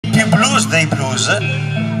più blues dei blues,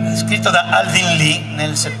 scritto da Alvin Lee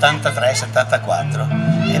nel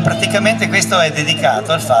 73-74, e praticamente questo è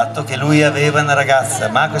dedicato al fatto che lui aveva una ragazza,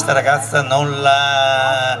 ma questa ragazza non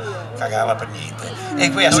la cagava per niente,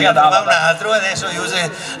 e qui ha scelto un altro e adesso usa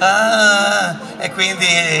e quindi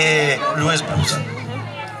Blues Blues.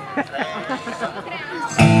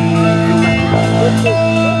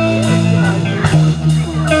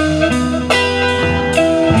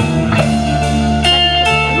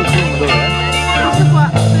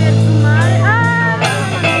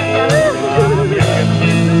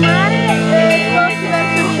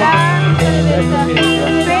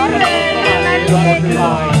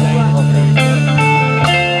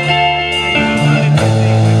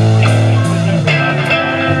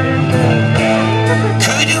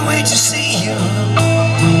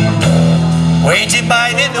 Waiting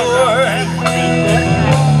by the door,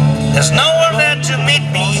 there's no one there to meet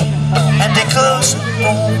me, and they close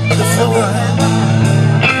on the floor.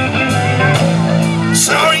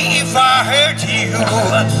 Sorry if I hurt you,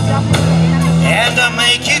 and I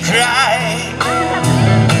make you cry.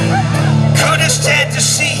 Couldn't stand to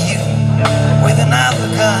see you with another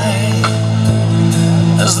guy.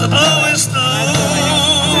 As the blue is blue,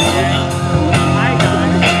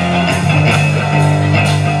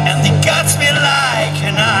 cuts me like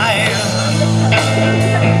a knife.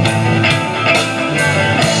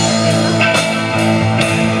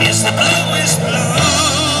 Yes, the blue is blue.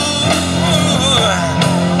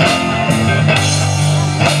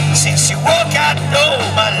 Since you walk out all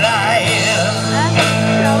my life.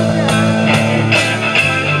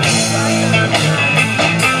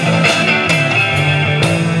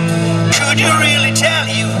 Could you really tell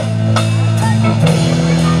you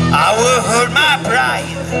I will hurt my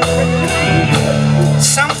pride?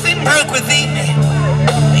 Something broke within me,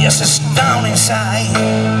 yes, it's down inside.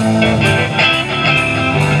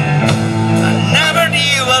 I never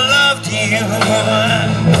knew I loved you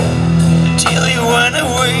until you went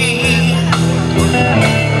away.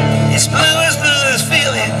 This blues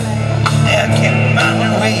feeling, I can't run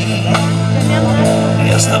away.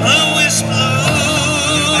 Yes, the blue is blue.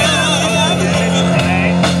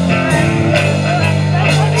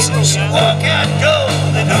 Since you walk out, go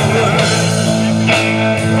the door.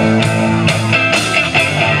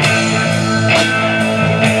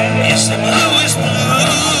 Yes, the blue is blue.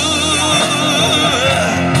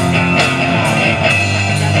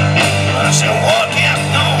 As you walk out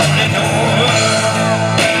on the door.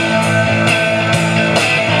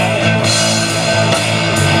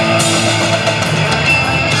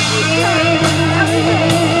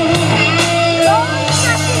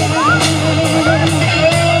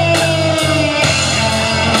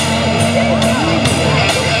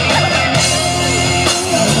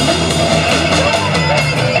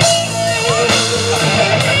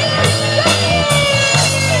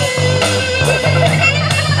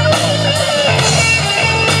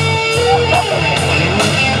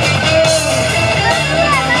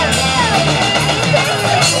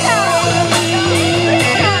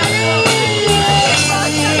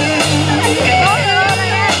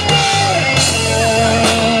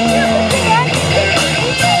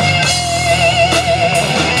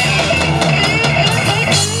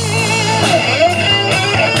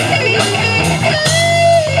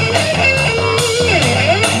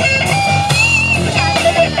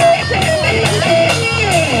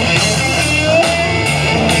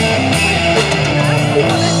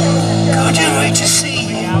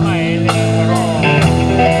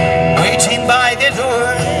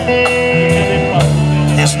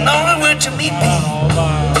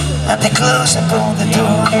 They close upon the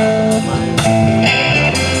door.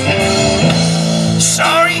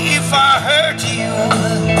 Sorry if I hurt you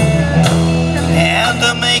and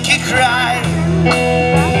I make you cry.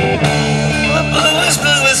 The blue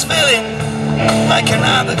is feeling like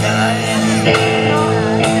another guy.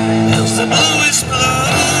 Yes, the blue is blue.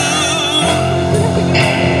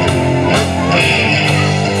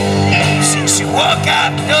 Since you walk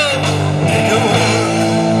out the door.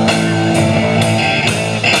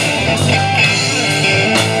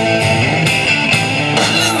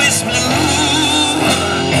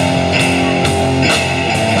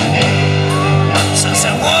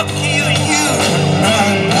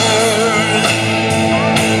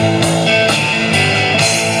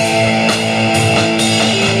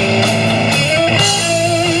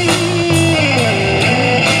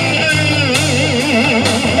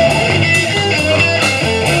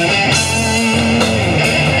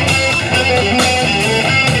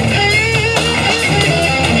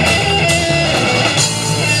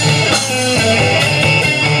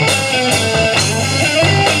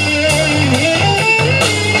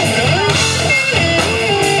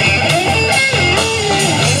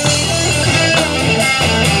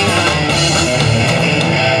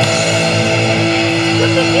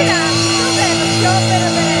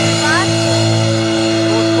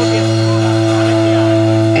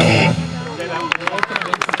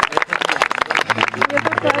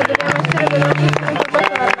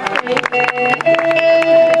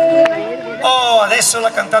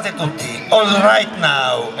 Right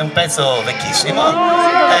Now, è un pezzo vecchissimo, no,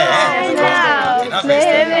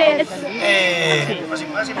 quasi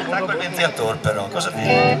quasi mi attacco il ventriatore però, cosa dici?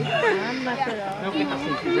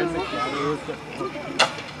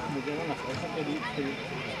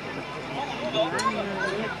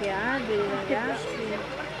 Che alberi, ragazzi.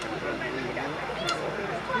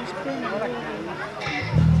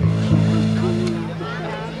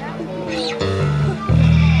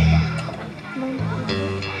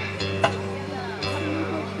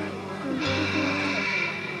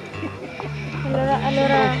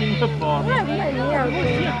 Allora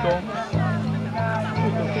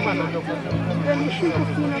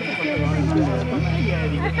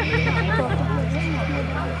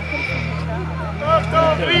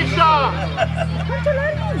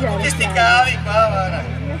Che sti cavi qua, guarda.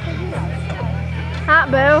 ah,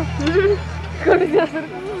 beh,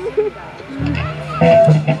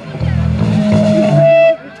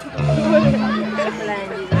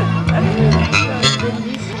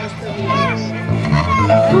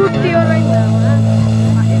 tutti ora in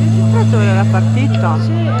mano, Ma il registratore era partito?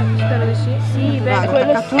 Sì, spero di sì. Sì, beh, Guarda,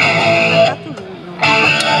 quello attaccato lui.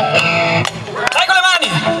 Dai con le mani!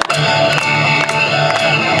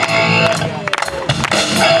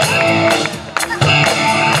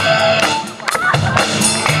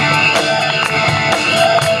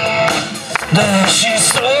 There she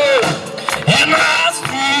stood in my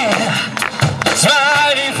street,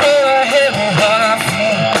 smiling for a heavy heart I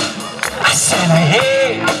feel. I said,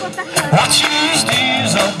 hey, what you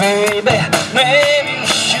do, oh baby, maybe you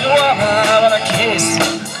should wanna kiss.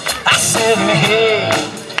 I said, hey,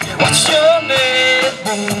 what's your name,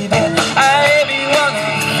 baby? I be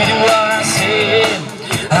wondering if you wanna say.